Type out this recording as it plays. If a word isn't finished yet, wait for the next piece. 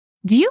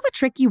Do you have a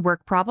tricky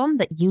work problem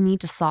that you need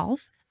to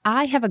solve?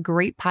 I have a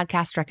great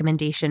podcast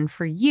recommendation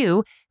for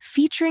you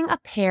featuring a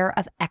pair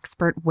of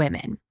expert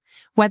women.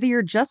 Whether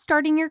you're just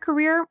starting your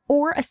career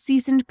or a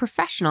seasoned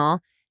professional,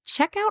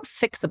 check out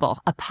Fixable,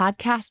 a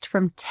podcast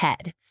from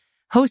TED.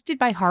 Hosted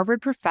by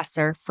Harvard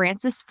professor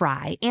Frances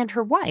Frei and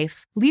her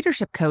wife,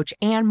 leadership coach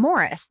Anne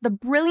Morris, the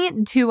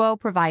brilliant duo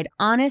provide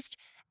honest,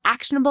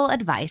 actionable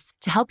advice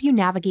to help you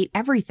navigate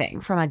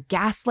everything from a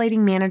gaslighting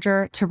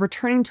manager to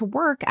returning to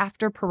work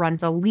after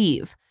parental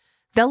leave.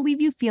 They'll leave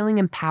you feeling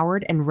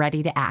empowered and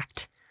ready to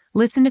act.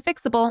 Listen to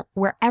Fixable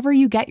wherever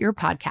you get your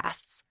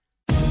podcasts.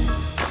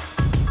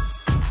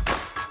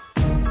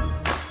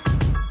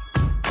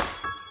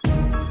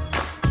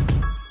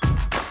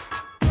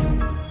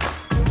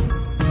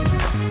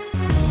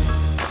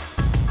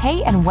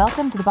 Hey, and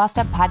welcome to the Bossed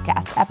Up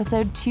Podcast,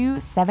 episode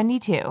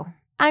 272.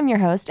 I'm your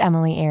host,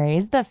 Emily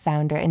Aries, the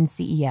founder and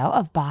CEO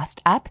of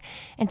Bossed Up,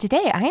 and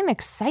today I am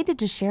excited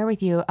to share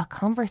with you a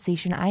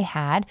conversation I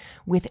had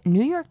with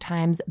New York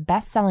Times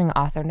bestselling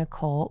author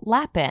Nicole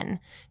Lapin.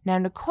 Now,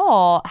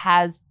 Nicole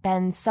has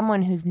been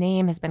someone whose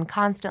name has been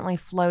constantly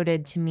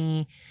floated to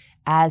me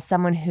as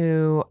someone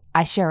who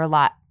I share a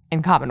lot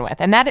in common with,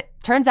 and that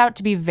turns out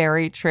to be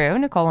very true.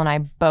 Nicole and I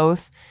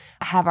both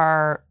have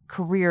our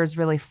careers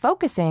really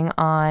focusing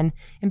on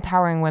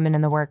empowering women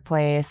in the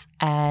workplace,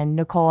 and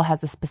Nicole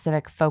has a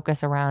specific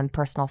focus around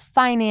personal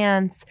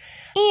finance,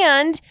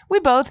 and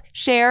we both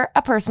share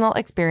a personal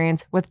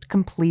experience with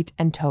complete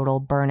and total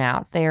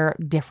burnout. They're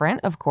different,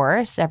 of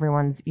course.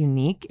 Everyone's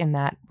unique in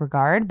that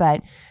regard,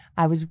 but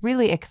I was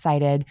really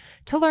excited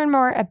to learn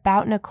more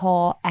about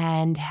Nicole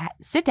and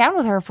sit down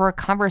with her for a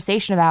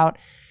conversation about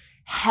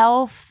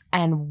health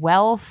and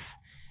wealth,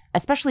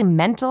 especially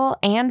mental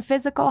and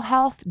physical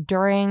health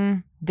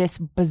during this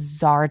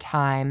bizarre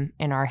time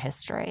in our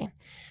history.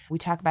 We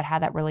talk about how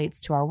that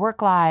relates to our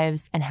work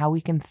lives and how we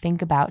can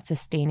think about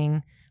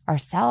sustaining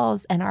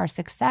ourselves and our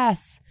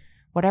success,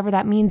 whatever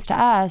that means to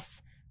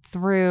us,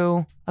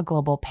 through a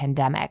global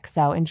pandemic.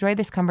 So enjoy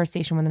this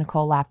conversation with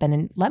Nicole Lapin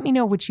and let me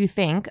know what you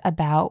think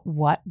about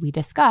what we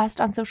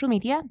discussed on social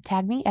media.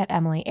 Tag me at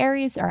Emily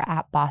Aries or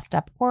at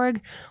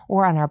bossedup.org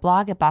or on our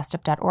blog at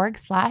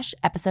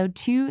bossedup.org/episode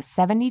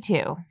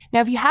 272.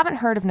 Now, if you haven't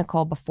heard of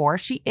Nicole before,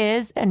 she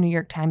is a New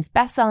York Times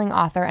bestselling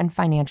author and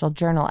financial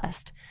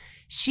journalist.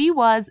 She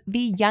was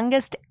the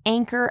youngest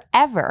anchor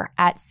ever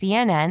at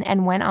CNN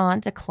and went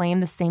on to claim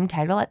the same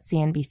title at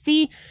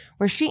CNBC,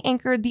 where she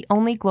anchored the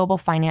only global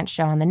finance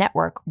show on the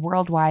network,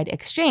 Worldwide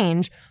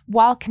Exchange,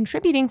 while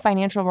contributing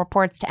financial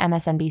reports to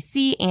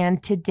MSNBC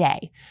and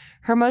Today.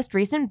 Her most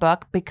recent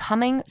book,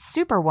 Becoming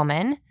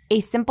Superwoman, a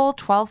simple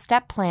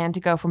 12-step plan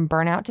to go from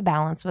burnout to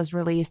balance, was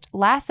released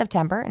last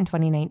September in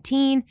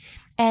 2019.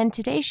 And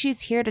today she's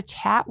here to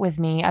chat with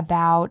me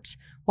about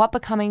what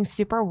becoming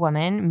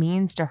superwoman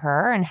means to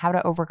her and how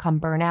to overcome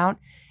burnout,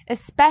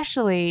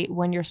 especially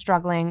when you're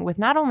struggling with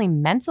not only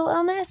mental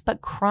illness,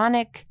 but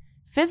chronic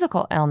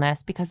physical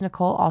illness, because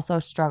Nicole also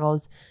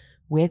struggles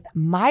with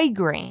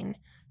migraine.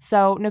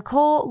 So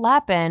Nicole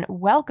Lapin,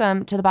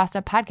 welcome to the Bossed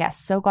Up Podcast.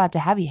 So glad to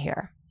have you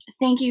here.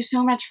 Thank you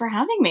so much for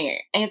having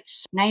me.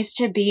 It's nice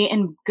to be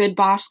in good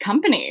boss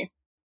company.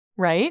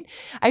 Right?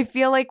 I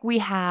feel like we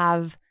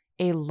have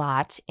a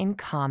lot in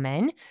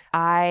common.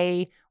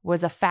 I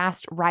was a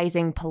fast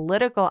rising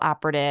political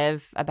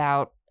operative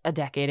about a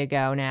decade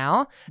ago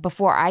now,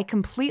 before I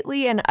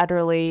completely and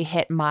utterly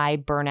hit my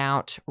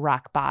burnout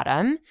rock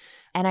bottom.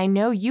 And I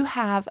know you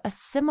have a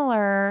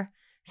similar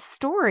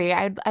story.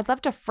 I'd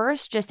love to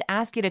first just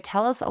ask you to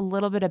tell us a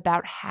little bit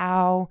about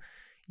how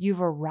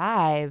you've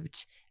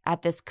arrived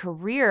at this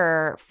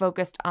career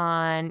focused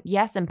on,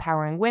 yes,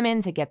 empowering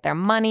women to get their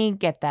money,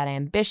 get that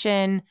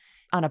ambition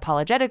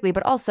unapologetically,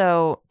 but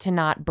also to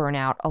not burn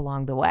out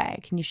along the way.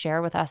 Can you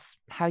share with us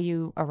how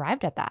you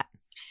arrived at that?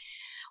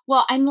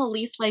 Well, I'm the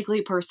least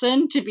likely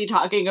person to be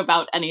talking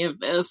about any of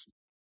this.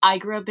 I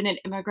grew up in an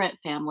immigrant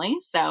family,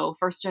 so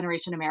first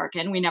generation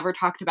American. We never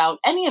talked about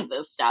any of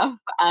this stuff.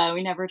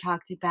 We never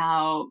talked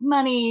about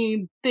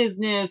money,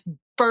 business,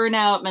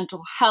 burnout,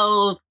 mental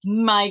health,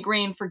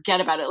 migraine,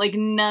 forget about it. Like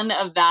none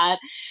of that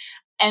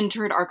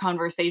entered our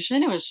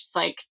conversation. It was just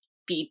like,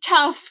 be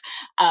tough,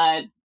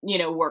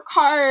 work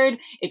hard.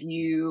 If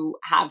you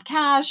have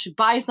cash,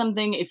 buy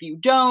something. If you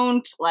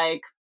don't,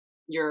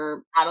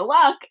 you're out of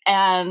luck.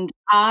 And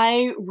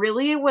I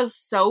really was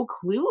so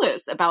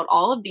clueless about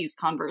all of these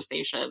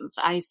conversations.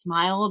 I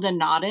smiled and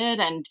nodded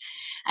and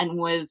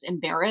was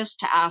embarrassed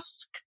to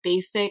ask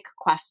basic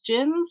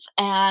questions.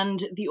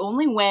 And the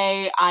only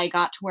way I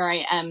got to where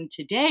I am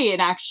today,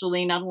 and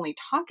actually not only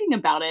talking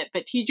about it,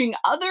 but teaching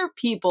other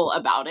people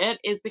about it,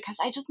 is because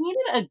I just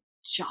needed a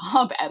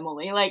job,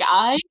 Emily.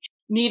 I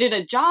needed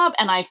a job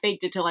and I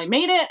faked it till I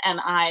made it.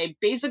 And I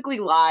basically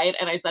lied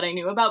and I said I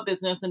knew about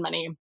business and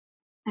money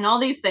and all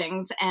these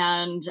things.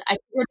 And I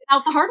figured it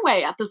out the hard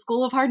way at the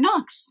School of Hard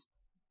Knocks.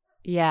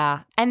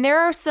 Yeah. And there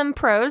are some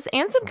pros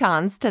and some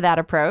cons to that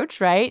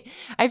approach, right?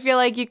 I feel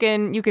like you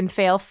can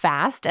fail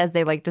fast, as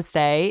they like to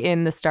say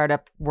in the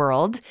startup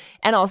world,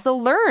 and also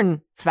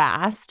learn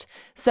fast.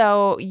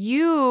 So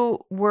you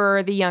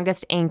were the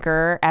youngest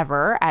anchor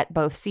ever at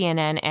both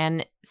CNN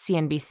and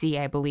CNBC,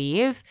 I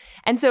believe.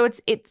 And so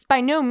it's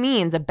by no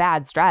means a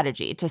bad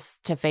strategy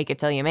to fake it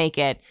till you make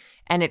it.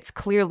 And it's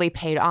clearly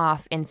paid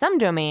off in some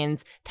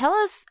domains. Tell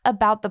us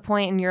about the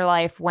point in your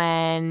life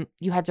when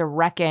you had to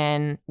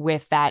reckon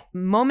with that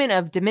moment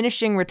of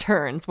diminishing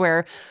returns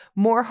where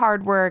more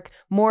hard work,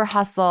 more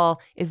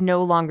hustle is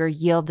no longer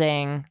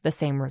yielding the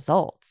same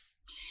results.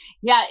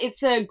 Yeah,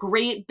 it's a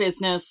great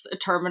business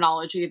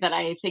terminology that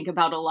I think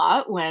about a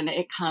lot when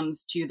it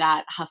comes to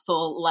that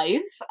hustle life.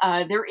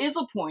 There is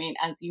a point,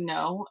 as you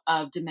know,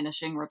 of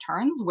diminishing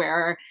returns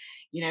where,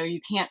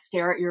 you can't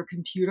stare at your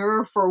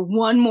computer for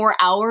one more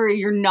hour.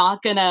 You're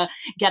not going to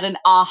get an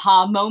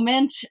aha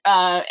moment.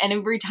 And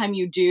every time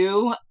you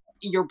do,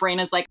 your brain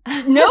is like,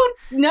 no,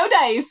 no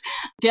dice,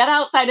 get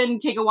outside and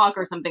take a walk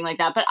or something like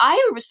that. But I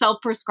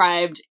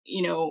self-prescribed,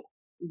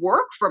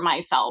 work for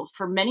myself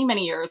for many,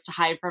 many years to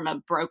hide from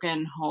a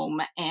broken home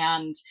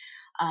and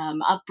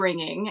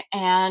upbringing.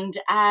 And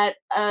at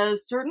a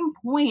certain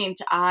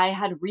point, I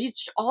had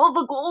reached all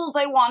the goals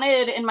I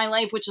wanted in my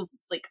life, which is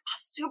like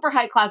super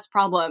high class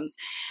problems.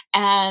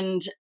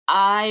 And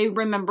I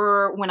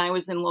remember when I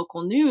was in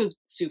local news,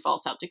 Sioux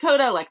Falls, South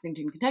Dakota,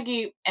 Lexington,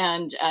 Kentucky,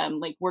 and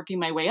like working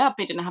my way up.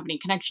 I didn't have any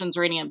connections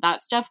or any of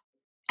that stuff.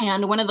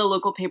 And one of the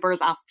local papers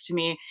asked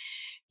me,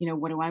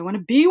 what do I want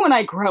to be when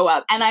I grow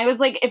up? And I was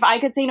like, if I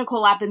could say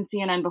Nicole Lapin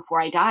CNN before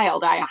I die,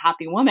 I'll die a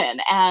happy woman.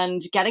 And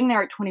getting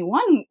there at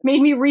 21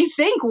 made me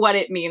rethink what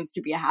it means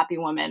to be a happy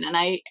woman. And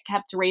I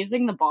kept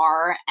raising the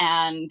bar.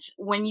 And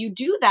when you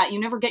do that, you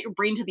never get your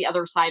brain to the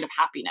other side of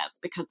happiness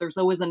because there's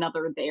always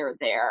another there.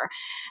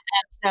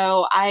 And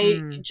so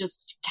I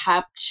just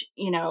kept,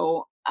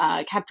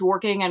 kept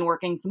working and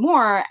working some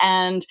more.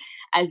 And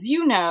as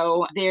you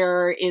know,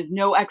 there is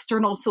no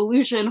external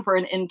solution for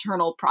an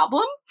internal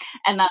problem.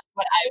 And that's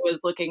what I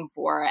was looking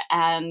for.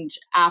 And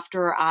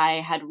after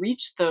I had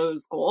reached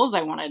those goals,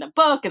 I wanted a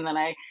book, and then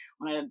I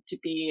wanted to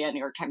be a New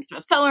York Times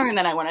bestseller, and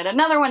then I wanted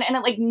another one. And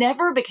it like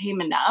never became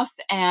enough.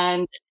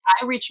 And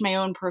I reached my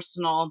own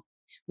personal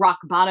rock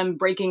bottom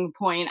breaking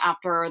point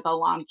after the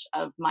launch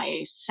of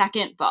my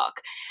second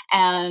book.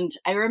 And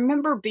I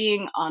remember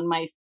being on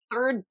my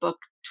third book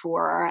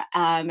tour,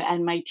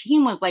 and my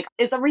team was like,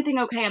 is everything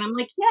okay? And I'm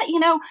like,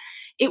 yeah,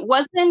 it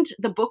wasn't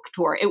the book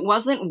tour. It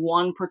wasn't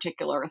one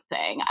particular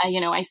thing.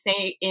 I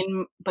say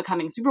in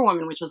Becoming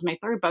Superwoman, which was my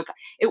third book,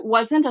 it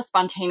wasn't a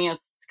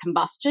spontaneous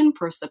combustion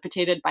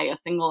precipitated by a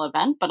single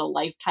event, but a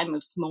lifetime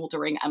of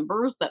smoldering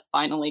embers that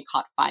finally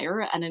caught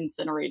fire and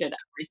incinerated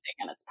everything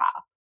in its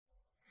path.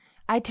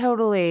 I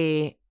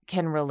totally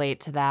can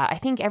relate to that. I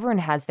think everyone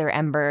has their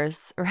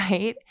embers,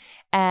 right?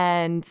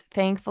 And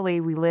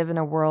thankfully, we live in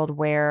a world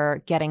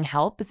where getting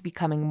help is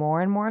becoming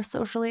more and more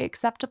socially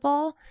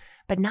acceptable,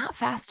 but not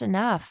fast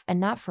enough and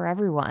not for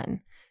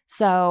everyone.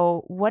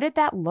 So, what did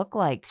that look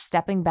like?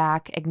 Stepping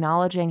back,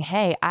 acknowledging,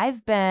 hey,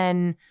 I've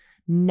been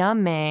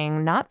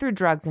numbing, not through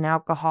drugs and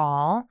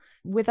alcohol,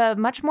 with a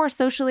much more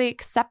socially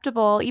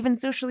acceptable, even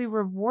socially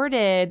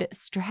rewarded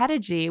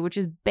strategy, which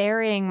is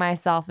burying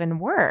myself in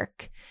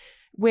work,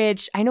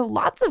 which I know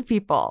lots of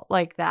people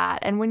like that.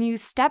 And when you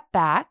step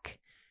back,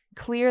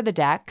 clear the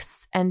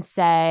decks and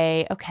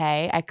say,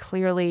 okay, I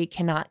clearly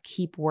cannot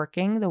keep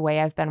working the way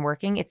I've been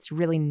working. It's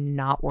really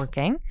not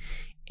working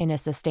in a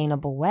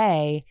sustainable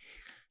way.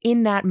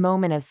 In that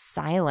moment of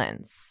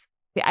silence,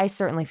 I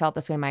certainly felt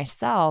this way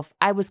myself.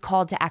 I was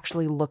called to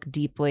actually look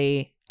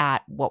deeply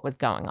at what was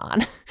going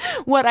on,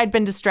 what I'd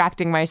been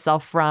distracting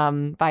myself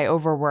from by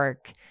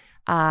overwork.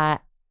 And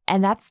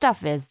that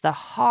stuff is the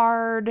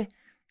hard,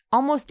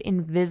 almost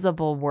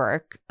invisible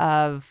work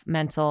of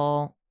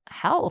mental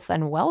health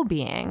and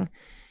well-being.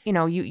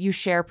 You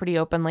share pretty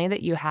openly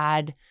that you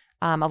had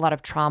a lot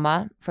of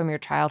trauma from your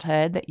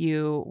childhood that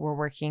you were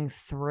working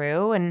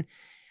through. And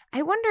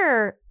I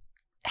wonder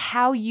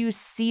how you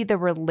see the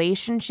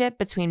relationship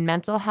between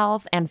mental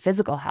health and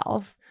physical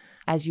health,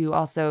 as you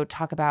also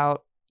talk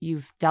about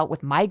you've dealt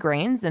with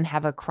migraines and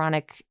have a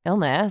chronic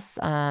illness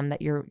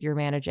that you're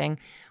managing.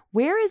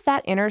 Where is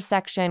that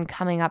intersection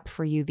coming up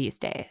for you these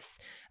days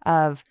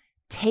of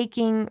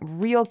taking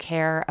real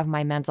care of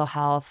my mental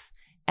health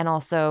and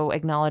also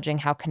acknowledging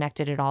how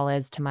connected it all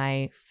is to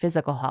my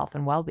physical health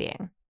and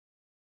well-being?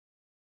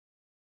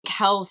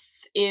 Health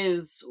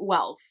is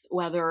wealth,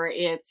 whether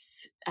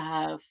it's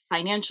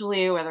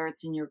financially, whether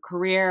it's in your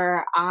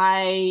career.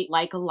 I,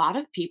 like a lot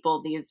of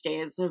people these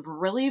days, have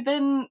really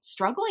been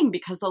struggling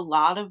because a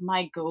lot of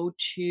my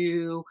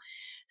go-to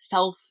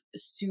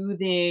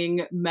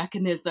self-soothing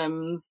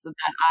mechanisms that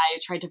I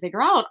tried to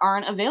figure out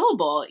aren't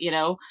available.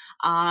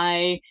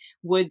 I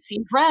would see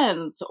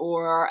friends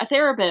or a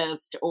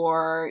therapist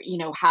or,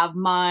 have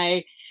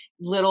my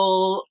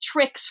little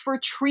tricks for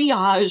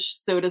triage,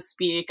 so to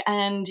speak.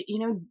 And,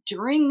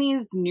 during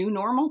these new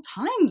normal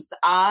times,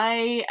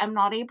 I am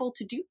not able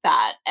to do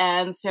that.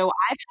 And so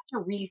I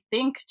have to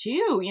rethink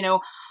too.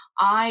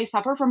 I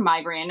suffer from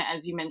migraine,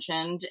 as you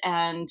mentioned,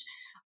 and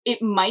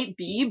it might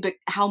be, but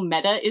how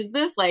meta is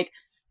this? Like,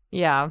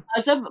 yeah,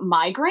 because of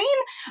migraine,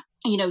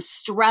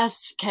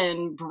 stress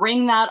can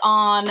bring that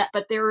on,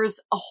 but there's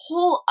a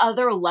whole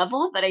other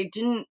level that I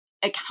didn't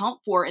account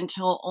for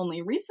until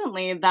only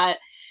recently that,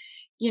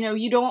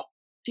 you don't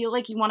feel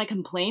like you want to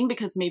complain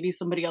because maybe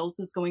somebody else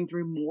is going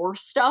through more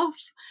stuff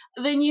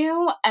than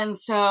you. And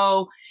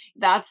so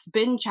that's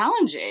been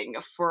challenging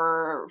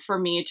for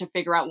me to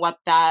figure out what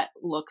that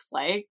looks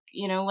like.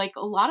 Like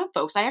a lot of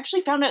folks, I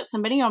actually found out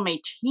somebody on my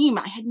team,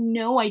 I had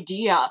no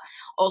idea,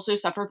 also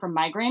suffered from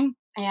migraine.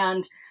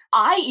 And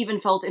I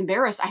even felt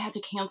embarrassed. I had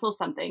to cancel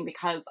something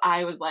because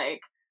I was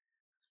like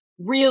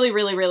really,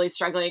 really, really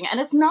struggling. And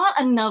it's not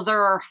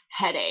another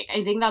headache.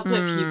 I think that's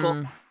what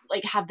people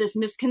like have this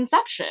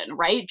misconception,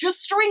 right?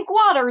 Just drink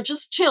water,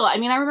 just chill. I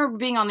mean, I remember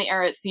being on the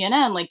air at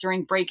CNN, like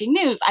during breaking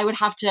news, I would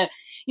have to,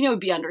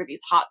 be under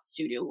these hot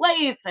studio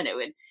lights and it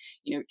would,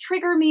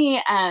 trigger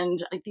me,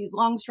 and like these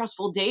long,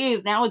 stressful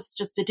days. Now it's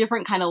just a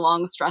different kind of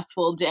long,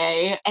 stressful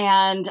day.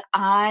 And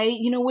I,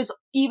 was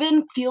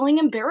even feeling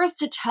embarrassed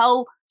to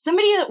tell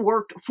somebody that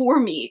worked for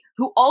me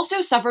who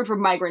also suffered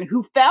from migraine,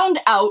 who found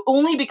out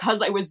only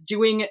because I was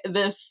doing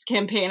this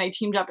campaign. I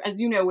teamed up, as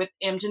you know, with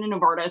Amgen and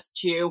Novartis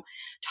to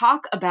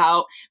talk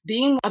about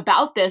being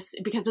about this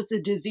because it's a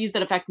disease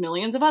that affects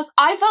millions of us.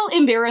 I felt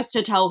embarrassed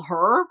to tell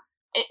her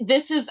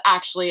this is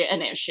actually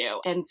an issue.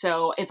 And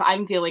so if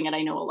I'm feeling it,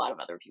 I know a lot of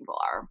other people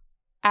are.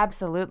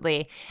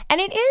 Absolutely.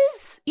 And it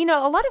is,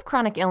 a lot of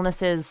chronic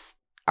illnesses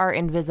are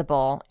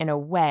invisible in a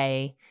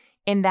way,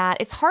 in that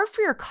it's hard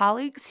for your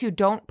colleagues who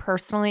don't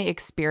personally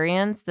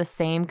experience the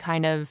same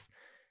kind of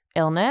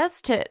illness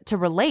to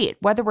relate,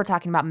 whether we're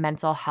talking about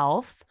mental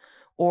health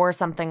or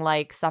something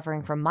like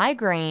suffering from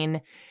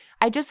migraine.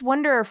 I just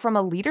wonder from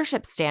a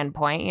leadership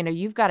standpoint,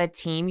 you've got a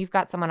team, you've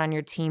got someone on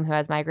your team who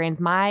has migraines.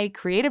 My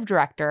creative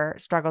director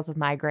struggles with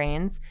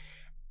migraines.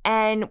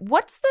 And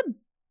what's the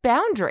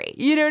boundary?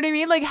 You know what I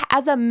mean? Like,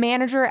 as a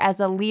manager, as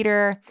a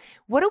leader,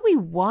 what do we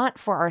want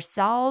for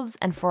ourselves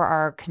and for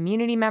our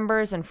community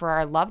members and for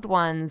our loved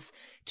ones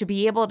to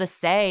be able to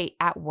say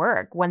at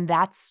work when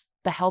that's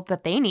the help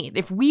that they need?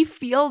 If we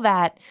feel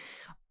that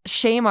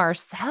shame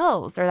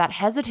ourselves or that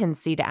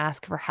hesitancy to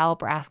ask for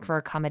help or ask for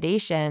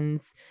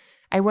accommodations,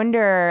 I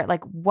wonder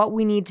like what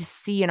we need to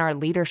see in our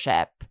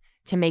leadership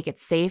to make it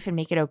safe and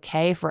make it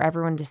okay for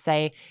everyone to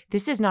say,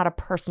 this is not a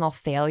personal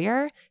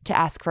failure to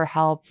ask for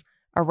help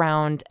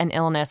around an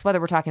illness, whether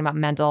we're talking about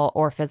mental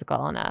or physical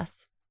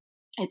illness.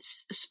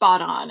 It's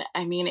spot on.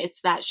 I mean,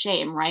 it's that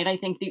shame, right? I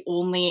think the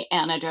only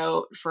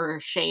antidote for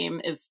shame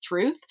is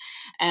truth.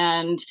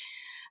 And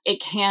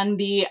it can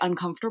be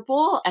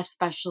uncomfortable,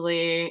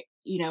 especially,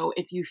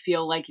 if you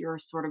feel like you're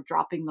sort of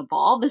dropping the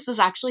ball. This is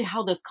actually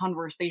how this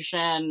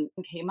conversation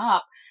came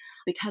up.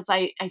 Because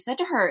I said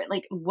to her,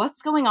 like,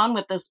 what's going on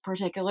with this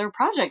particular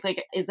project?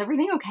 Like, is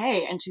everything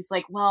okay? And she's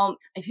like, well,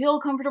 I feel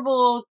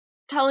comfortable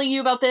telling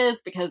you about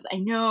this because I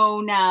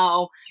know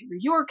now through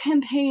your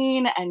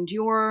campaign and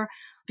your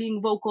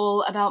being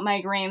vocal about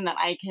migraine that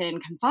I can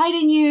confide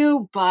in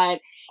you, but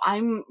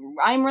I'm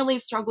really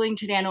struggling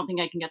today. I don't think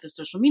I can get the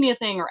social media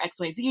thing or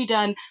XYZ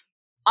done.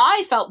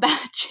 I felt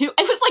bad too.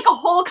 It was like a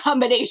whole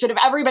combination of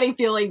everybody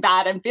feeling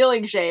bad and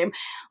feeling shame.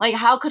 Like,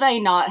 how could I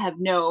not have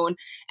known?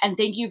 And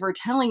thank you for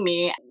telling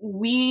me.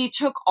 We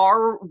took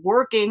our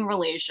working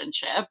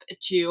relationship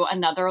to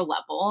another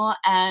level,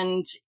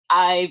 and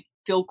I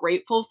feel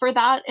grateful for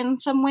that in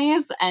some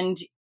ways. And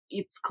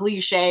it's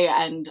cliche,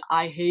 and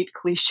I hate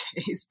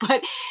cliches,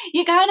 but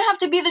you kind of have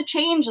to be the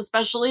change,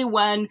 especially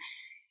when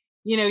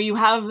you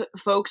have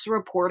folks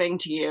reporting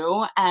to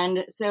you.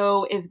 And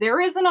so if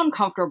there is an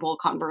uncomfortable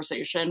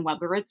conversation,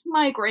 whether it's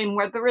migraine,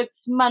 whether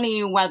it's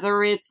money,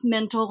 whether it's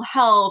mental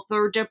health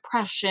or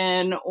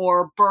depression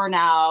or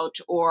burnout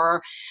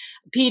or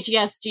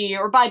PTSD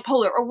or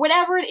bipolar or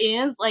whatever it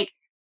is, like,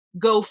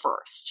 go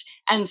first.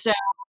 And so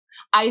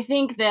I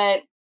think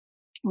that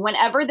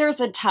whenever there's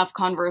a tough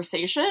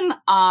conversation,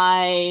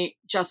 I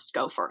just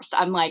go first.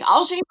 I'm like,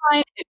 I'll show you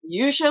mine if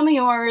you show me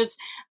yours,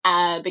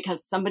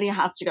 because somebody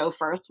has to go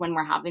first when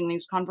we're having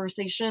these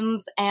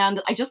conversations.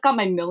 And I just got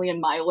my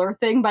Million Miler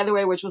thing, by the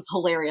way, which was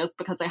hilarious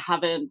because I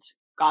haven't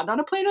gotten on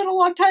a plane in a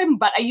long time,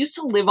 but I used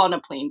to live on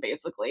a plane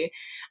basically.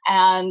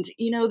 And,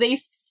 they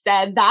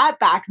said that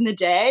back in the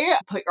day,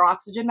 put your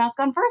oxygen mask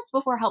on first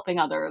before helping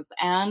others.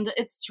 And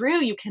it's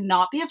true. You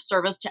cannot be of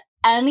service to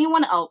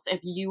anyone else if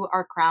you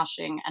are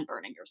crashing and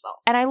burning yourself.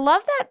 And I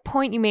love that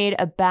point you made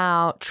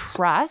about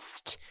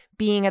trust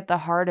being at the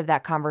heart of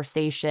that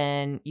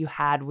conversation you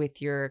had with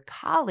your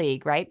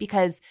colleague, right?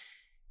 Because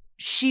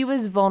she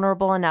was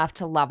vulnerable enough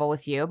to level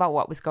with you about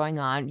what was going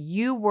on.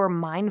 You were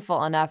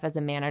mindful enough as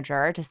a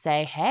manager to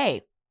say,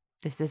 hey,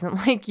 this isn't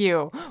like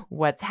you.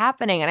 What's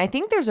happening? And I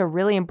think there's a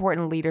really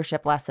important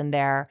leadership lesson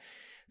there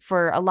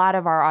for a lot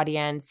of our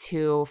audience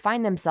who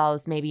find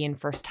themselves maybe in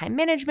first-time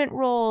management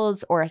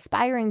roles or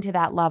aspiring to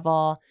that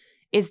level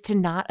is to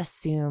not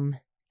assume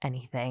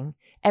anything.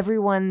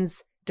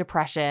 Everyone's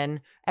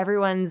depression,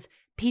 everyone's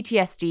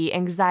PTSD,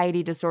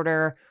 anxiety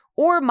disorder,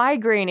 or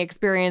migraine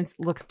experience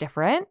looks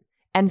different.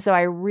 And so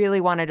I really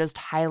want to just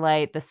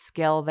highlight the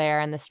skill there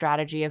and the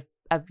strategy of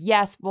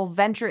yes, we'll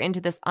venture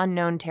into this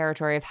unknown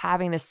territory of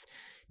having this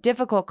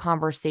difficult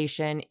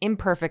conversation,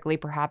 imperfectly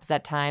perhaps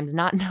at times,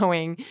 not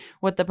knowing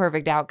what the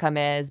perfect outcome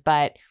is,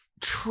 but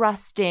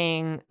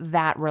trusting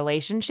that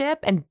relationship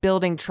and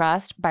building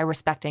trust by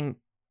respecting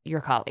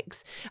your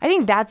colleagues. I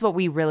think that's what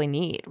we really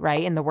need,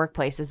 right? In the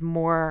workplace is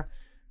more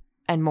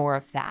and more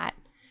of that.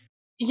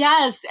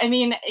 Yes. I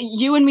mean,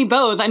 you and me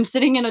both. I'm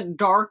sitting in a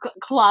dark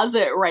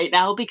closet right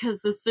now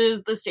because this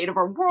is the state of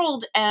our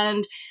world.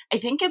 And I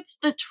think it's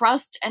the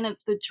trust and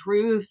it's the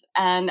truth.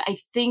 And I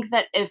think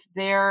that if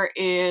there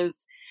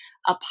is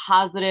a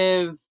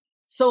positive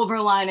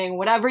silver lining,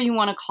 whatever you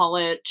want to call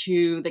it,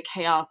 to the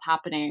chaos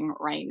happening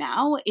right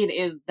now, it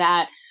is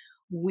that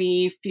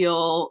we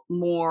feel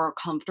more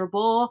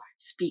comfortable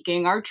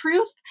speaking our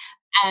truth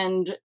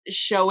and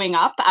showing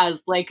up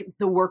as like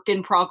the work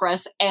in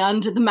progress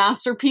and the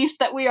masterpiece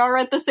that we are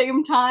at the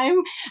same time,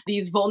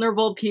 these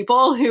vulnerable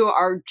people who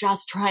are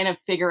just trying to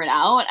figure it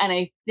out. And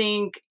I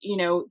think,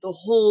 the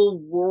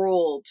whole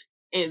world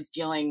is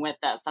dealing with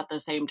this at the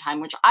same time,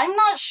 which I'm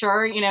not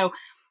sure,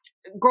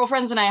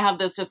 girlfriends and I have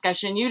this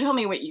discussion. You tell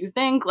me what you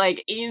think.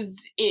 Like, is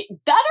it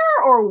better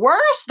or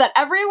worse that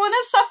everyone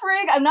is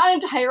suffering? I'm not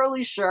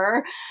entirely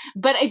sure,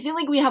 but I feel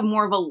like we have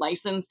more of a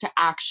license to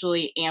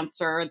actually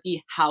answer the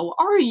how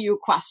are you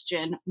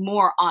question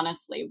more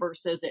honestly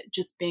versus it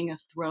just being a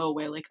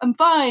throwaway, like, I'm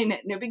fine,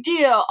 no big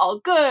deal, all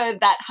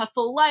good, that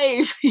hustle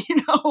life,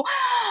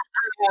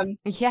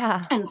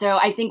 Yeah. And so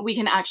I think we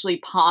can actually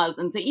pause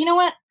and say, you know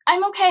what,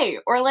 I'm okay.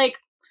 Or like,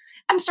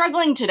 I'm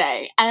struggling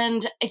today.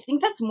 And I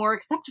think that's more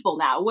acceptable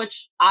now,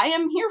 which I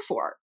am here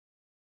for.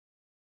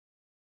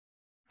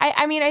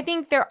 I mean, I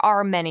think there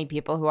are many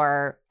people who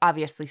are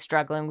obviously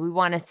struggling. We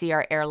want to see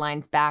our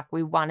airlines back.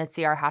 We want to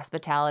see our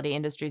hospitality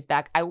industries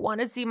back. I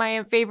want to see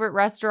my favorite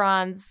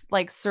restaurants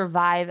like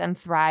survive and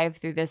thrive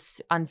through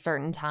this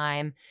uncertain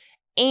time.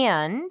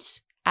 And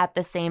at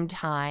the same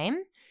time,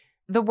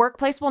 the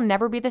workplace will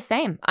never be the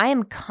same. I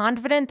am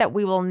confident that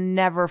we will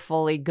never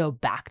fully go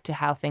back to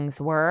how things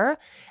were,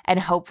 and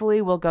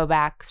hopefully we'll go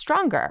back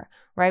stronger,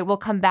 right? We'll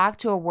come back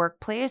to a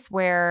workplace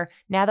where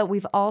now that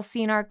we've all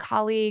seen our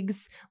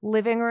colleagues'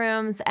 living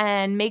rooms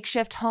and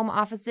makeshift home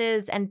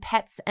offices and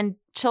pets and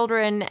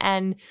children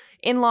and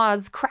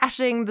in-laws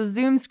crashing the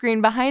Zoom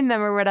screen behind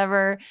them or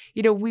whatever,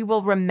 we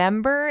will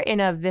remember in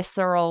a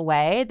visceral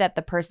way that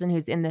the person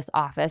who's in this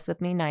office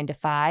with me 9 to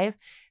 5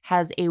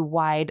 has a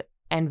wide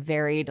and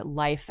varied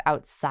life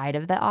outside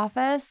of the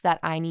office that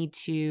I need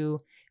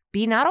to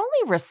be not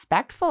only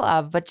respectful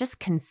of, but just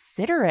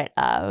considerate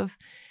of.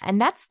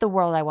 And that's the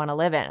world I want to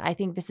live in. I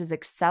think this has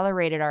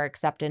accelerated our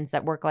acceptance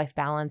that work-life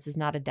balance is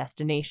not a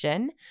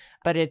destination,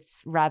 but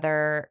it's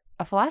rather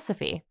a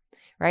philosophy,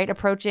 right?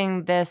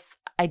 Approaching this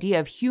idea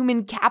of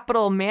human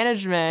capital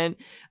management,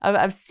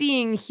 of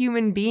seeing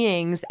human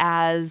beings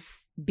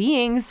as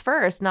beings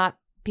first, not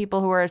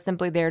people who are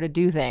simply there to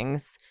do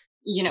things.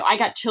 I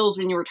got chills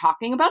when you were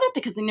talking about it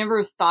because I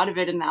never thought of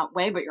it in that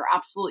way, but you're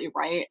absolutely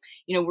right.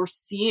 We're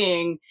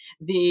seeing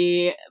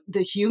the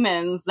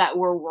humans that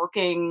we're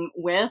working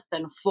with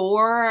and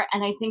for,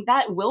 and I think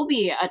that will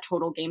be a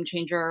total game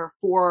changer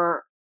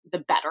for the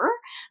better.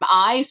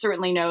 I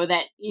certainly know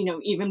that,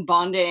 even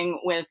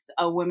bonding with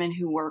a woman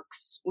who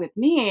works with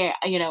me,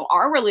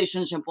 our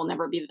relationship will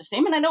never be the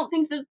same. And I don't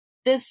think that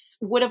this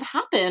would have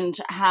happened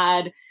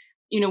had,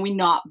 we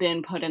not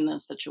been put in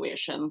this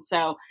situation.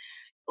 So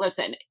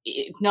listen,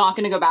 it's not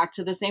going to go back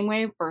to the same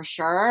way for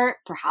sure.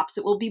 Perhaps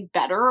it will be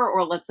better,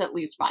 or let's at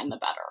least find the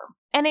better.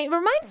 And it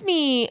reminds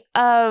me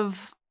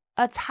of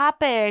a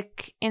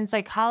topic in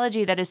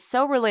psychology that is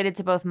so related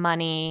to both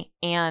money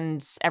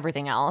and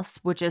everything else,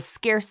 which is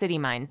scarcity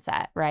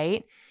mindset,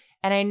 right?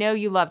 And I know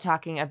you love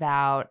talking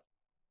about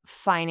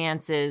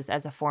finances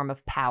as a form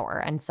of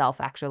power and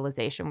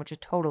self-actualization, which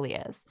it totally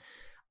is.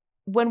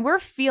 When we're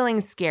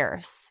feeling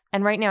scarce,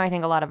 and right now I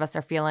think a lot of us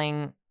are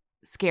feeling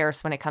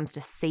scarce when it comes to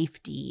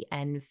safety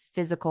and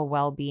physical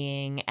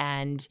well-being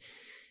and,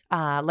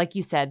 like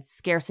you said,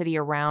 scarcity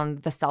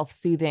around the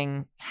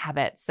self-soothing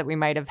habits that we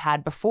might have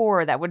had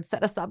before that would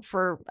set us up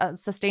for a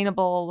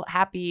sustainable,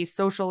 happy,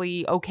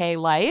 socially okay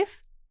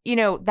life.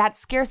 That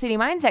scarcity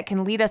mindset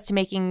can lead us to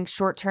making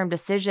short-term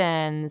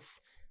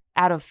decisions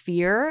out of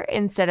fear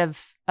instead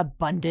of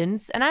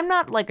abundance. And I'm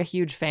not like a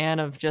huge fan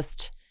of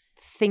just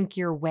think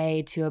your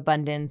way to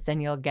abundance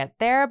and you'll get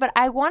there. But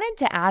I wanted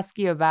to ask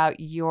you about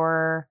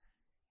your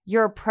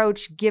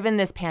approach given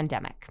this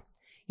pandemic.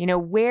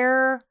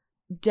 Where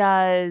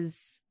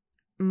does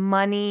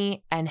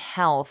money and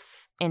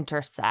health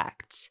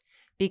intersect?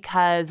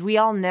 Because we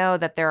all know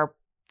that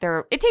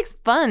it takes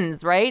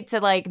funds, right? To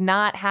like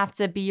not have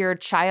to be your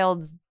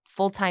child's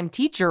full-time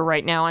teacher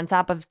right now on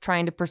top of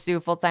trying to pursue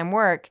full-time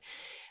work.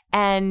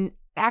 And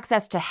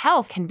access to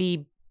health can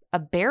be a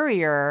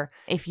barrier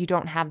if you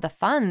don't have the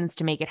funds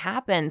to make it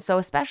happen. So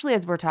especially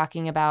as we're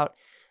talking about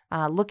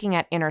looking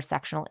at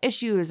intersectional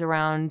issues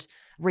around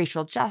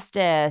racial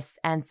justice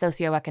and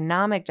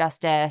socioeconomic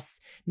justice,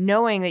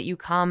 knowing that you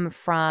come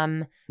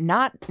from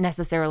not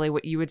necessarily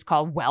what you would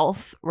call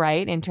wealth,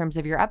 right, in terms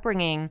of your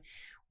upbringing,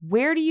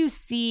 where do you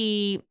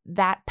see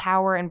that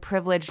power and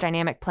privilege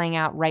dynamic playing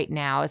out right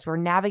now as we're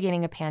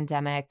navigating a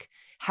pandemic?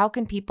 How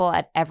can people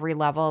at every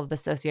level of the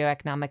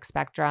socioeconomic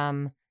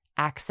spectrum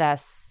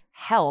access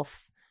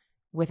health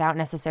without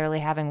necessarily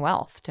having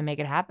wealth to make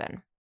it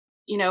happen?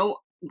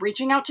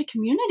 Reaching out to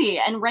community.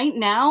 And right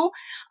now,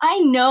 I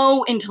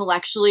know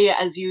intellectually,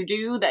 as you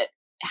do, that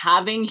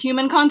having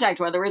human contact,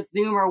 whether it's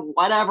Zoom or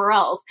whatever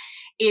else,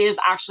 is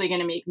actually going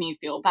to make me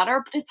feel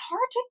better. But it's hard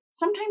to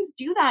sometimes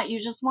do that.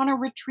 You just want to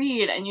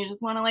retreat and you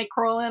just want to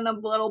curl in a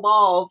little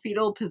ball,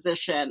 fetal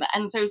position.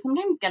 And so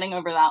sometimes getting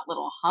over that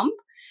little hump.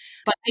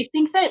 But I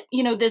think that,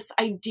 this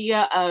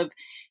idea of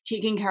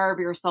taking care of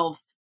yourself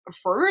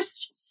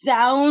first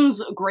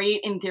sounds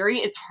great in theory.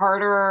 It's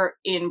harder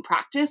in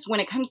practice.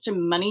 When it comes to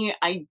money,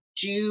 I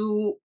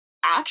do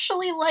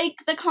actually like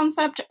the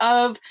concept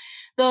of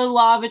the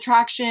law of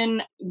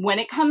attraction when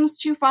it comes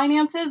to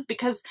finances,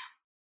 because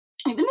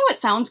even though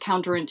it sounds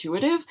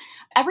counterintuitive,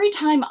 every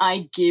time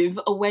I give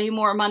away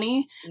more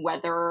money,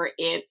 whether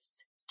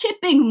it's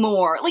tipping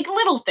more,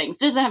 little things,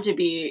 doesn't have to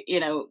be,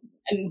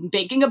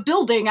 baking a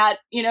building at,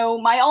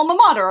 my alma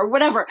mater or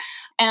whatever.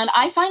 And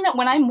I find that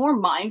when I'm more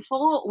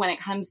mindful when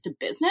it comes to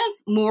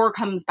business, more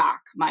comes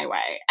back my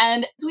way.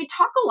 And so we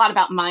talk a lot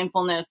about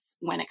mindfulness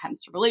when it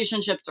comes to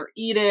relationships or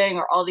eating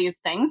or all these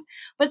things,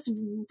 but it's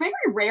very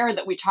rare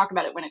that we talk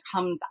about it when it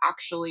comes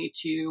actually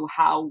to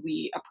how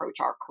we approach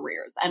our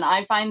careers. And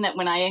I find that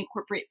when I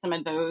incorporate some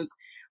of those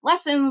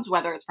lessons,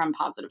 whether it's from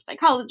positive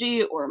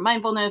psychology or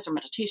mindfulness or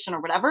meditation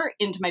or whatever,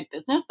 into my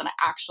business, then I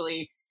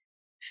actually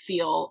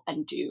feel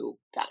and do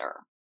better.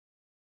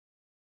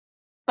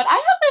 But I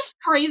have this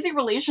crazy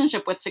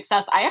relationship with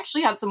success. I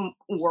actually had some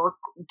work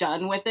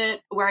done with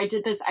it where I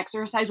did this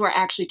exercise where I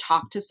actually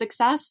talked to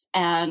success,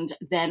 and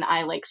then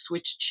I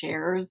switched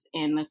chairs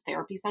in this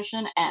therapy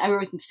session, and I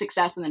was in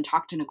success and then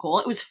talked to Nicole.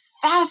 It was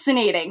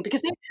fascinating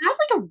because I've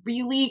had a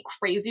really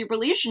crazy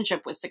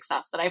relationship with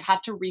success that I've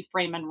had to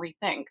reframe and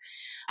rethink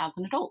as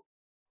an adult.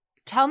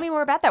 Tell me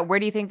more about that. Where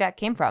do you think that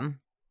came from?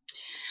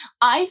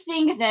 I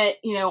think that,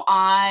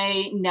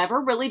 I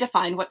never really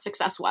defined what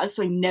success was.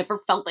 So I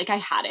never felt like I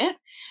had it.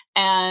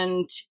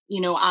 And,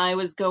 I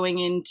was going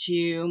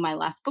into my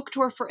last book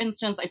tour, for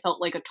instance, I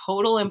felt like a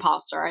total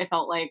imposter. I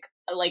felt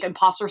like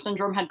imposter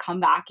syndrome had come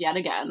back yet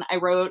again. I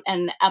wrote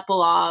an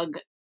epilogue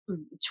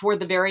toward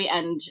the very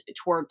end,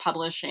 toward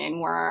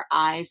publishing, where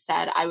I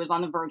said I was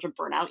on the verge of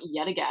burnout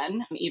yet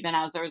again, even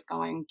as I was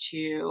going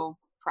to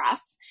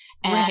press.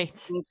 And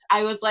right.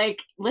 I was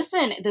like,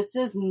 listen,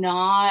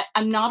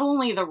 I'm not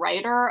only the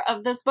writer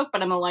of this book,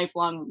 but I'm a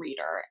lifelong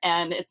reader.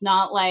 And it's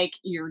not like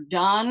you're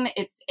done.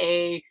 It's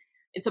a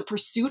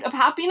pursuit of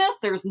happiness.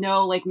 There's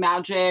no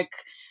magic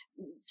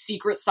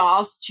secret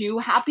sauce to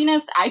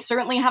happiness. I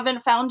certainly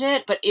haven't found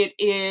it, but it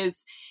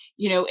is,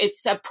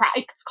 it's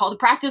called a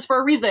practice for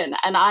a reason.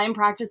 And I'm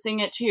practicing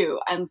it too.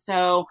 And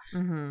so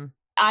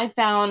I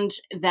found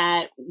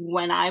that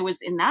when I was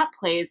in that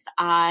place,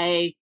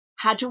 I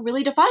had to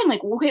really define,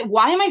 okay,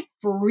 why am I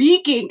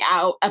freaking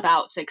out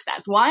about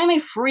success? Why am I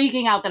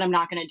freaking out that I'm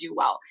not going to do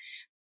well?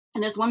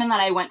 And this woman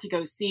that I went to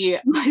go see,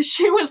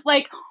 she was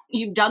like,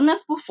 you've done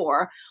this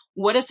before.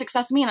 What does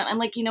success mean? And I'm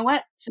like, you know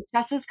what?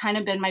 Success has kind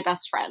of been my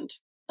best friend.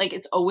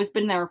 It's always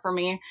been there for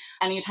me.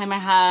 Anytime I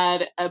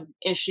had an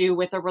issue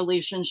with a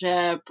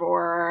relationship,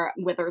 or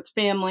whether it's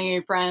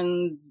family,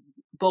 friends,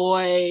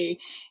 boy,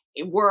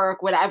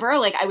 work, whatever,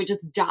 I would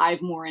just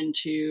dive more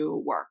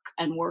into work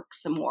and work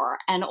some more.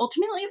 And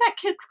ultimately that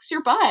kicks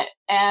your butt.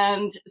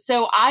 And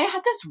so I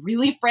had this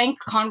really frank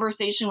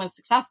conversation with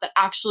success that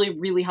actually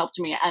really helped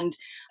me. And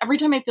every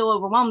time I feel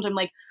overwhelmed, I'm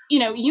like,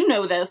 you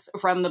know this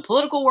from the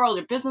political world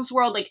or business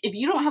world, if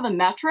you don't have a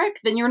metric,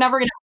 then you're never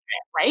going to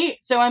right?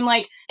 So I'm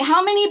like,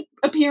 how many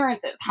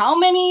appearances? How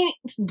many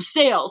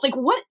sales?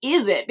 What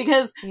is it?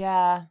 Because,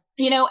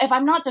 if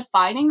I'm not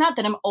defining that,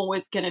 then I'm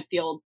always going to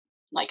feel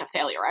like a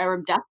failure.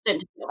 I'm destined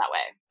to feel that way.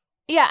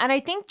 Yeah. And I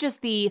think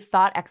just the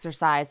thought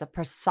exercise of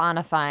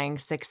personifying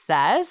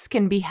success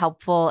can be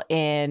helpful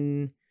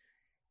in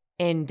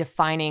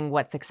defining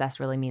what success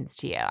really means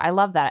to you. I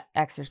love that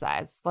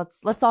exercise.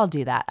 Let's all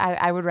do that.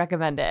 I would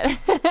recommend it.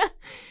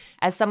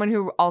 As someone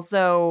who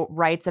also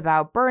writes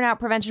about burnout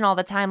prevention all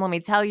the time, let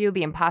me tell you,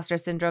 the imposter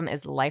syndrome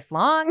is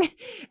lifelong.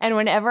 And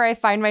whenever I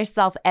find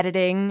myself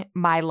editing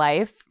my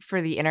life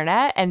for the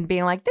internet and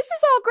being like, this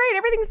is all great,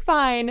 everything's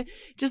fine.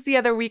 Just the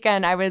other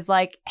weekend, I was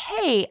like,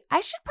 hey,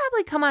 I should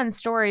probably come on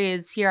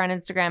stories here on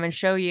Instagram and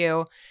show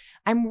you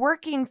I'm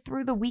working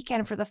through the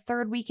weekend for the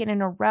third weekend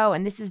in a row,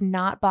 and this is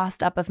not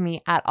bossed up of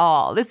me at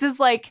all. This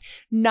is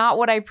not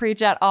what I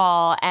preach at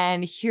all.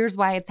 And here's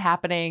why it's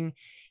happening.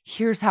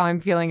 Here's how I'm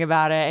feeling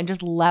about it, and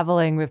just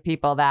leveling with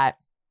people that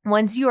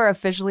once you are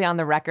officially on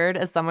the record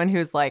as someone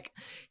who's like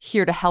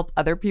here to help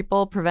other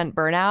people prevent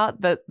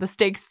burnout, the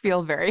stakes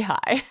feel very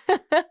high.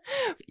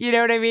 You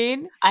know what I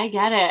mean? I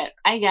get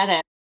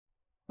it.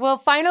 Well,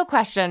 final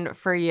question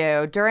for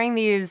you. During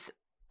these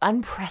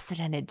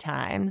unprecedented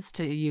times,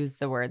 to use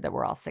the word that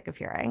we're all sick of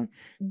hearing,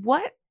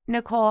 what,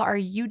 Nicole, are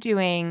you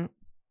doing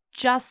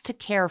just to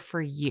care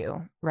for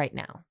you right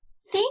now?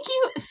 Thank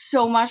you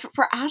so much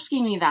for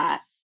asking me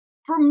that.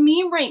 For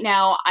me right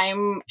now,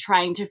 I'm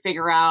trying to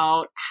figure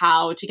out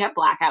how to get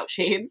blackout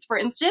shades, for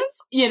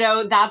instance.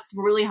 That's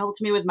really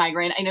helped me with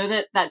migraine. I know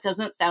that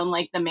doesn't sound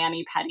like the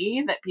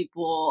mani-pedi that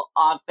people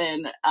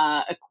often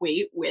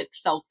equate with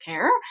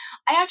self-care.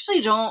 I actually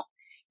don't,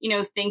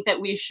 think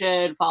that we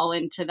should fall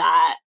into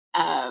that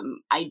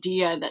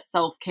idea that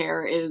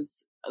self-care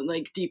is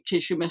like deep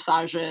tissue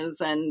massages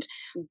and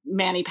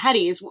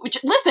mani-pedis, which,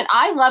 listen,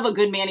 I love a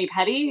good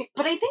mani-pedi,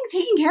 but I think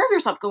taking care of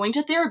yourself, going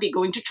to therapy,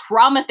 going to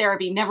trauma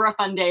therapy, never a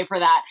fun day for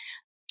that.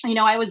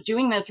 I was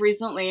doing this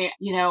recently,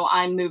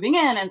 I'm moving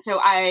in. And so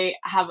I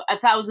have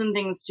 1,000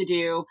 things to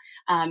do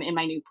in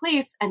my new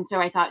place. And so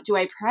I thought, do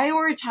I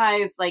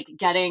prioritize like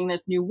getting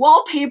this new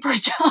wallpaper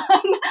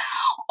done?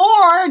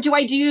 Or do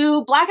I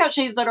do blackout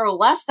shades that are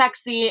less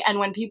sexy? And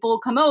when people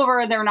come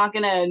over, they're not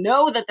going to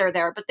know that they're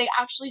there, but they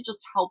actually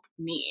just help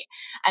me.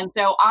 And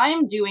so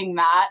I'm doing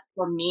that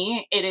for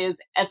me. It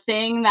is a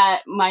thing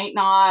that might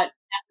not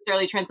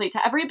necessarily translate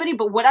to everybody,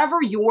 but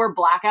whatever your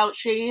blackout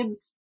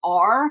shades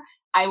are,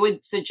 I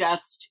would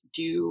suggest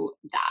do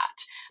that.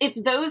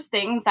 It's those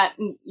things that,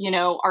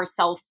 are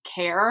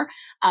self-care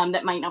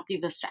that might not be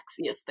the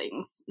sexiest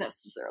things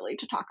necessarily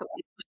to talk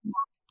about.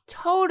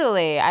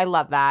 Totally. I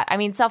love that. I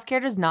mean, self-care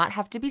does not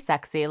have to be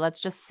sexy.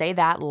 Let's just say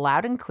that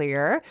loud and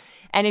clear.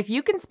 And if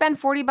you can spend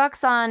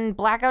 $40 on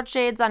blackout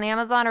shades on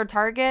Amazon or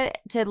Target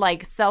to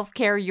like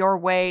self-care your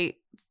way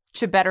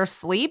to better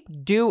sleep,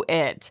 do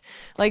it.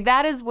 Like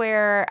that is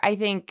where I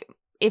think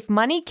if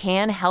money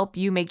can help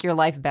you make your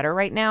life better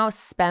right now,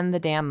 spend the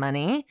damn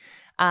money.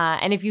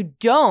 And if you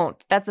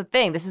don't, that's the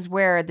thing. This is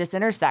where this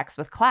intersects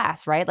with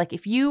class, right? Like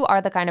if you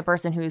are the kind of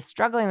person who's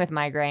struggling with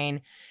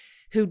migraine,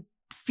 who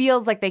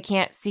feels like they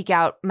can't seek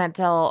out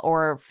mental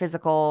or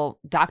physical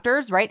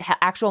doctors, right?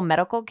 Actual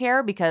medical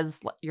care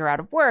because you're out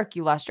of work,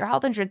 you lost your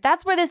health insurance.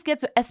 That's where this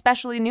gets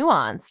especially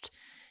nuanced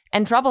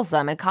and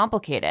troublesome and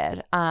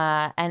complicated.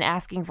 And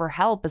asking for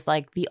help is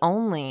like the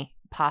only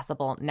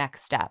possible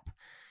next step.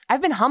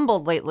 I've been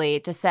humbled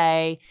lately to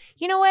say,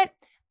 you know what?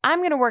 I'm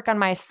going to work on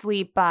my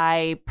sleep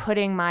by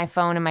putting my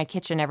phone in my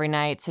kitchen every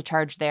night to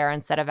charge there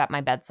instead of at my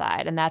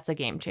bedside. And that's a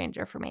game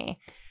changer for me.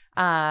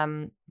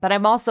 But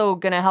I'm also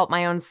going to help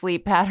my own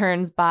sleep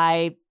patterns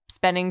by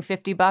spending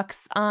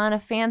 $50 on a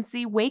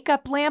fancy wake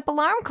up lamp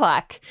alarm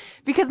clock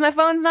because my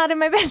phone's not in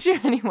my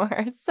bedroom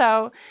anymore.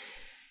 So,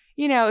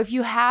 if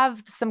you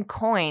have some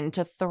coin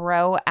to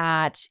throw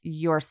at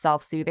your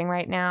self-soothing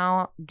right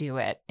now, do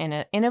it in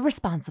a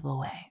responsible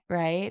way,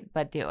 right?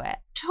 But do it.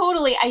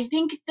 Totally. I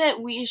think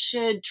that we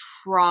should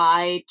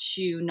try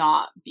to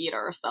not beat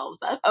ourselves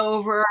up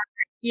over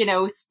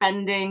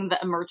spending the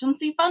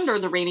emergency fund or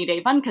the rainy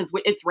day fund because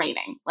it's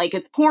raining. Like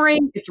it's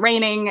pouring, it's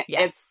raining,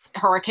 yes. It's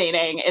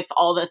hurricaning, it's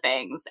all the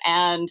things.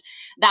 And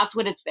that's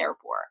what it's there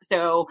for.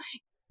 So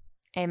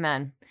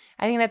amen.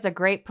 I think that's a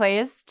great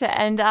place to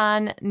end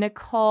on.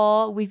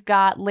 Nicole, we've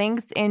got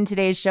links in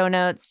today's show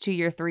notes to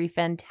your 3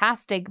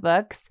 fantastic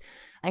books,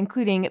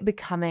 including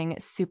Becoming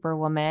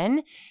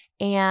Superwoman.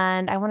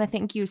 And I want to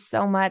thank you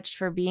so much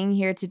for being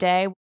here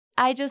today.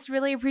 I just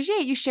really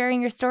appreciate you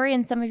sharing your story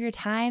and some of your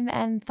time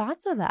and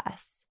thoughts with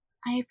us.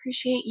 I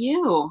appreciate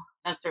you.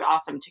 That's so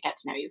awesome to get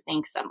to know you.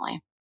 Thanks,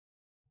 Emily.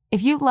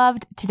 If you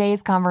loved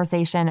today's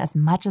conversation as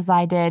much as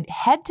I did,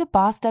 head to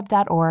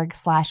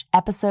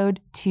bossedup.org/episode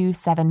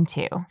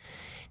 272.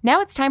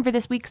 Now it's time for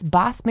this week's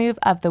Boss Move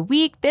of the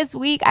Week. This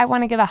week, I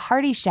want to give a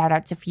hearty shout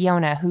out to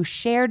Fiona, who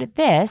shared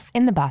this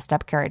in the Bossed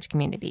Up Courage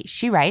community.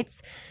 She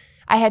writes,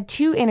 I had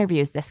 2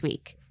 interviews this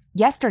week.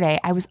 Yesterday,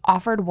 I was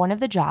offered one of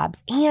the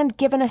jobs and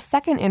given a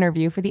second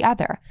interview for the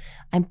other.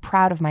 I'm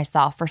proud of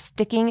myself for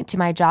sticking to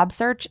my job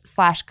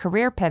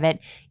search/career pivot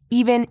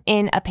even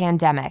in a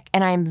pandemic,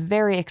 and I am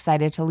very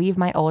excited to leave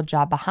my old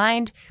job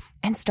behind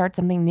and start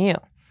something new.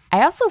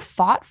 I also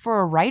fought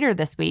for a writer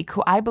this week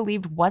who I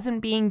believed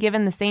wasn't being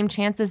given the same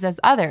chances as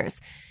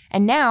others,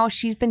 and now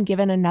she's been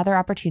given another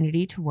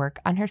opportunity to work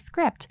on her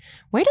script.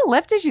 Way to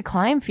lift as you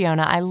climb,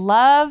 Fiona. I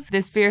love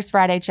this Fierce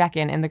Friday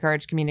check-in in the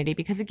Courage community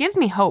because it gives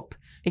me hope.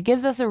 It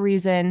gives us a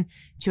reason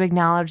to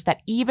acknowledge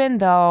that even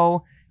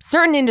though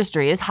certain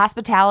industries,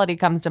 hospitality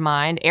comes to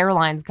mind,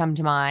 airlines come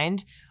to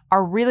mind,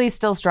 are really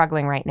still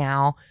struggling right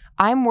now,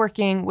 I'm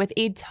working with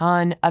a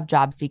ton of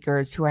job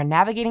seekers who are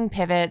navigating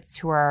pivots,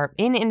 who are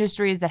in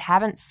industries that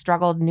haven't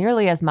struggled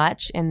nearly as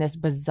much in this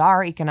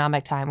bizarre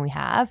economic time we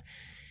have.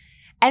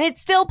 And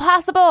it's still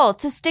possible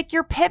to stick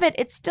your pivot.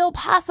 It's still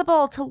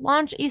possible to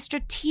launch a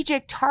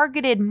strategic,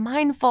 targeted,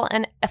 mindful,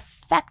 and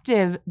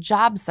effective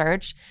job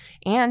search.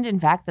 And in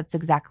fact, that's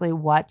exactly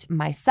what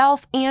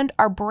myself and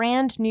our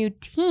brand new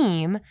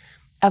team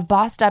of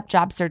Bossed Up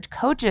job search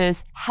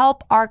coaches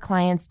help our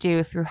clients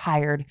do through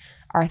Hired,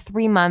 our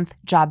 3-month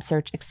job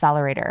search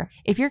accelerator.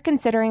 If you're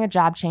considering a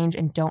job change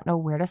and don't know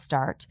where to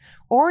start,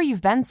 or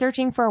you've been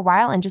searching for a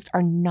while and just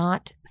are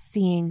not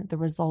seeing the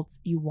results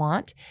you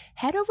want,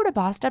 head over to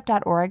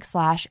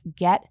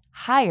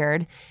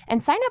bossedup.org/get-hired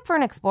and sign up for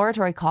an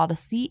exploratory call to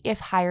see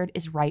if Hired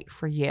is right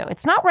for you.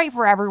 It's not right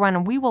for everyone,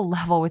 and we will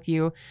level with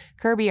you.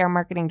 Kirby, our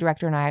marketing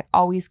director, and I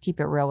always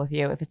keep it real with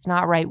you. If it's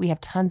not right, we have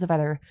tons of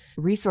other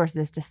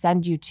resources to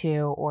send you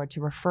to or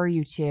to refer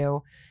you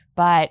to.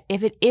 But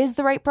if it is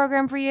the right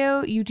program for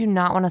you, you do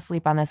not want to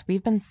sleep on this.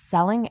 We've been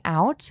selling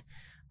out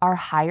our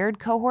Hired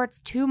cohorts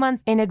 2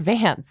 months in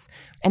advance.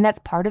 And that's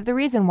part of the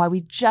reason why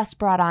we just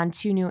brought on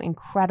 2 new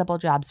incredible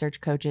job search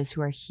coaches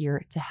who are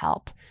here to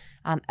help.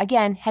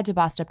 Again, head to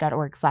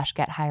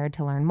bossedup.org/get-hired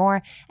to learn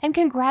more. And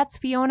congrats,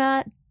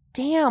 Fiona.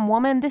 Damn,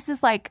 woman, this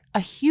is like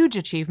a huge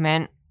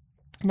achievement.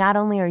 Not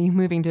only are you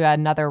moving to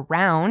another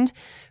round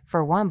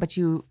for one, but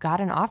you got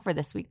an offer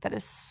this week that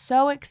is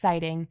so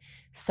exciting,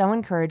 so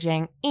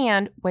encouraging,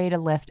 and way to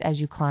lift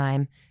as you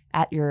climb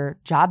at your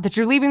job that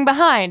you're leaving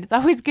behind. It's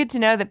always good to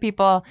know that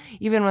people,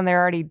 even when they're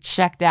already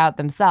checked out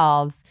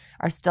themselves,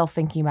 are still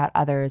thinking about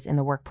others in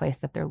the workplace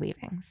that they're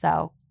leaving.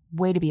 So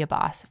way to be a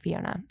boss,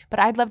 Fiona. But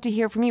I'd love to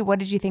hear from you. What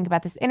did you think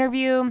about this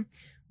interview?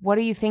 What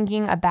are you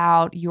thinking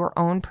about your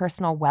own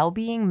personal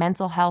well-being,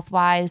 mental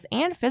health-wise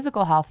and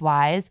physical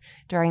health-wise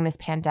during this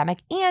pandemic?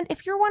 And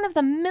if you're one of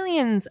the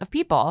millions of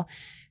people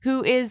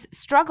who is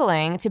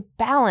struggling to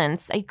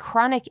balance a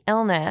chronic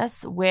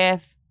illness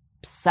with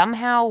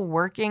somehow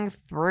working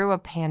through a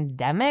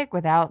pandemic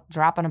without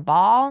dropping a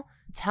ball,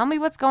 tell me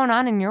what's going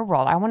on in your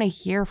world. I want to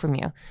hear from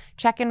you.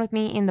 Check in with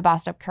me in the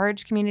Bossed Up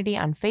Courage community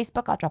on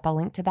Facebook. I'll drop a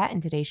link to that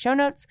in today's show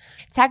notes.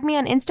 Tag me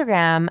on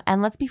Instagram,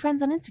 and let's be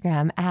friends on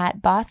Instagram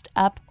at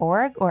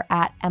bossedup.org or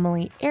at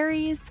Emily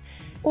Aries,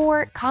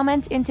 or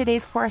comment in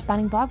today's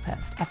corresponding blog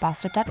post at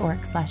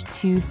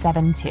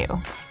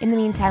bossedup.org/272. In the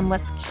meantime,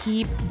 let's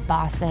keep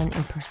bossing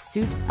in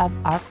pursuit of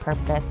our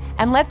purpose,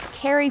 and let's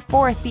carry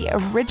forth the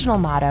original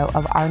motto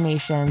of our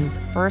nation's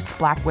first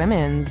Black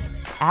women's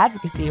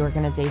advocacy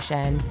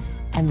organization,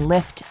 and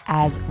lift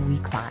as we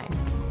climb.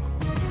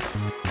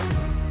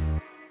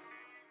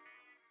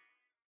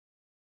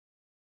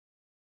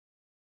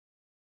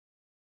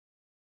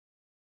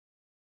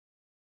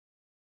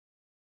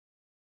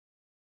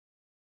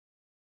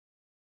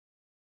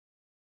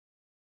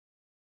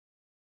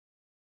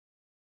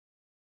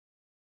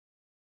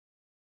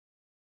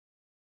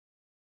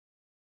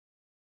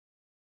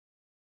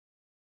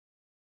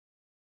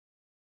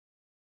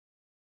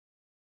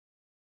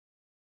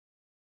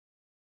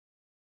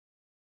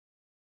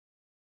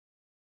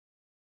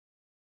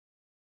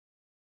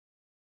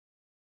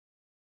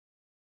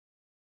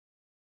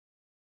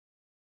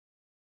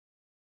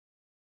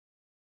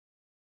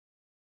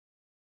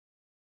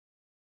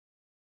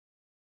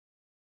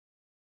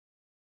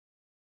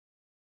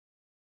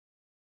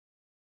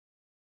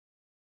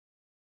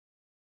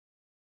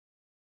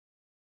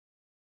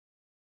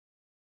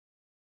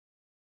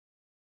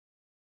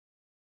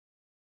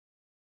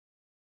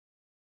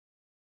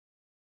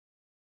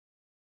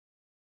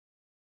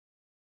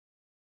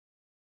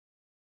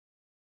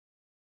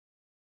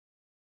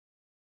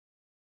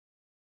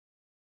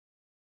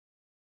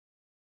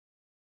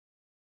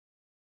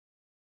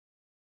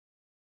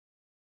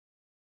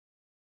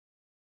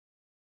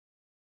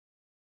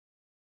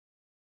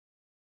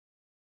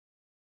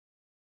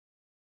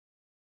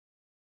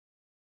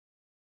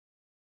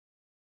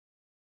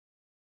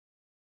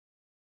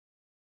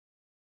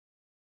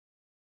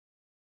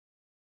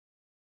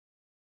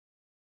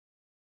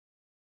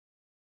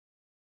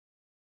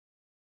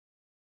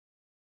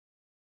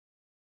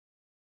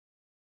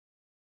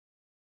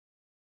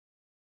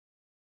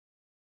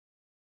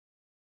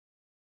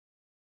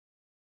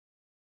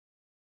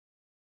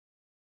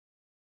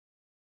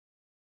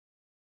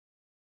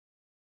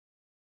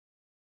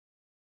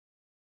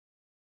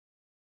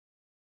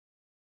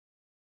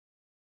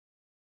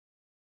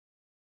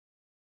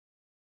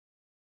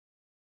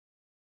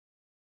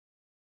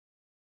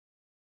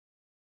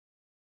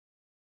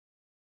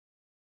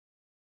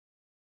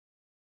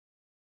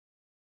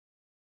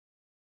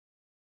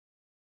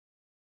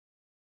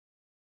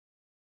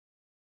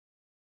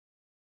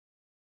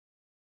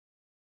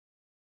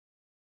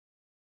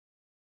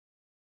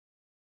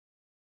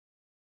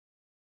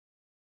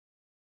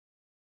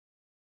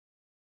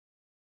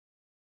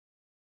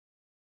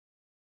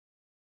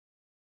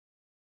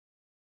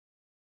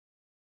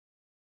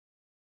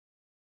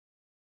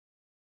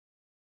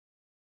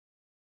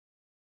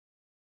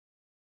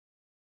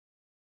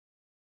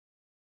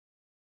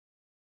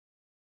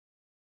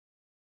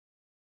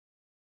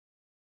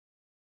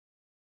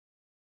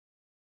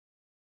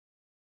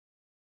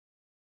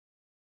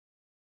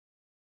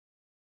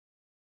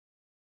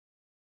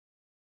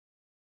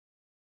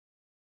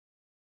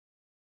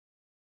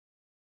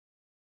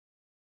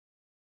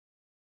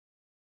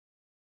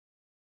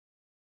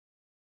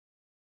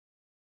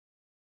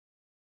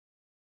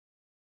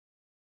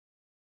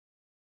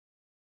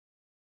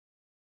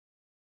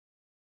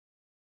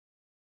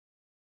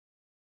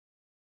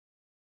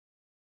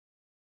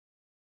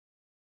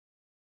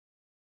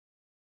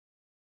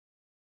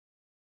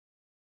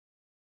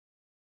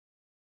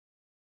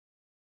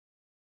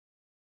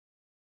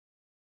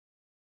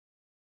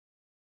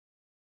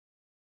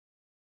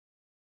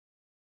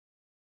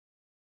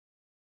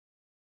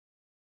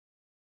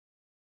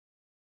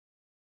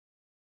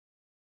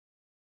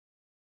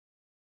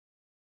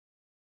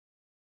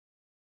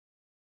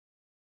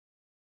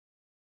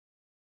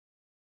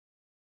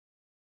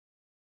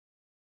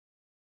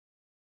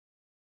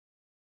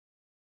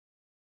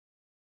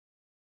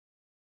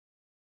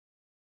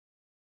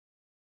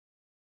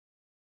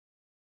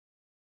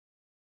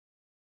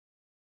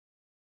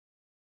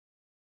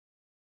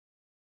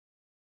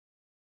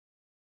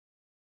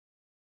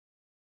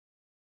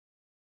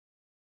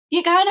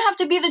 you kind of have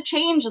to be the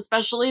change,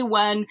 especially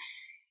when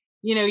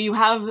you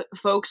have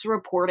folks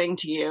reporting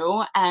to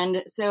you.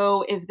 And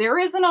so if there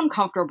is an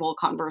uncomfortable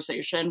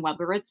conversation,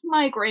 whether it's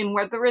migraine,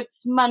 whether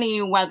it's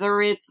money,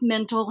 whether it's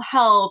mental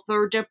health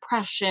or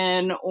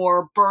depression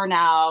or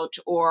burnout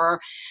or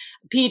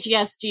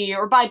PTSD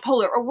or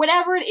bipolar or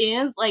whatever it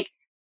is, like,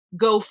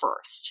 go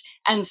first.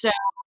 And so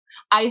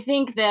I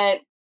think that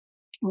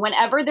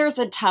whenever there's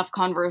a tough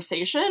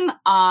conversation,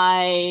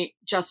 I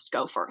just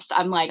go first.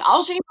 I'm like,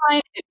 I'll show you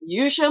mine if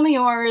you show me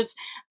yours,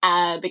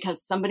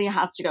 because somebody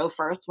has to go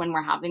first when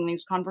we're having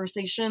these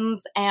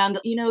conversations. And,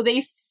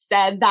 they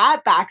said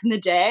that back in the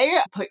day,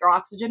 put your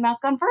oxygen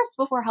mask on first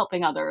before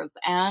helping others.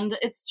 And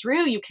it's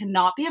true. You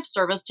cannot be of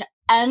service to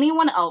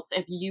anyone else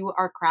if you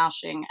are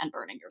crashing and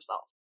burning yourself.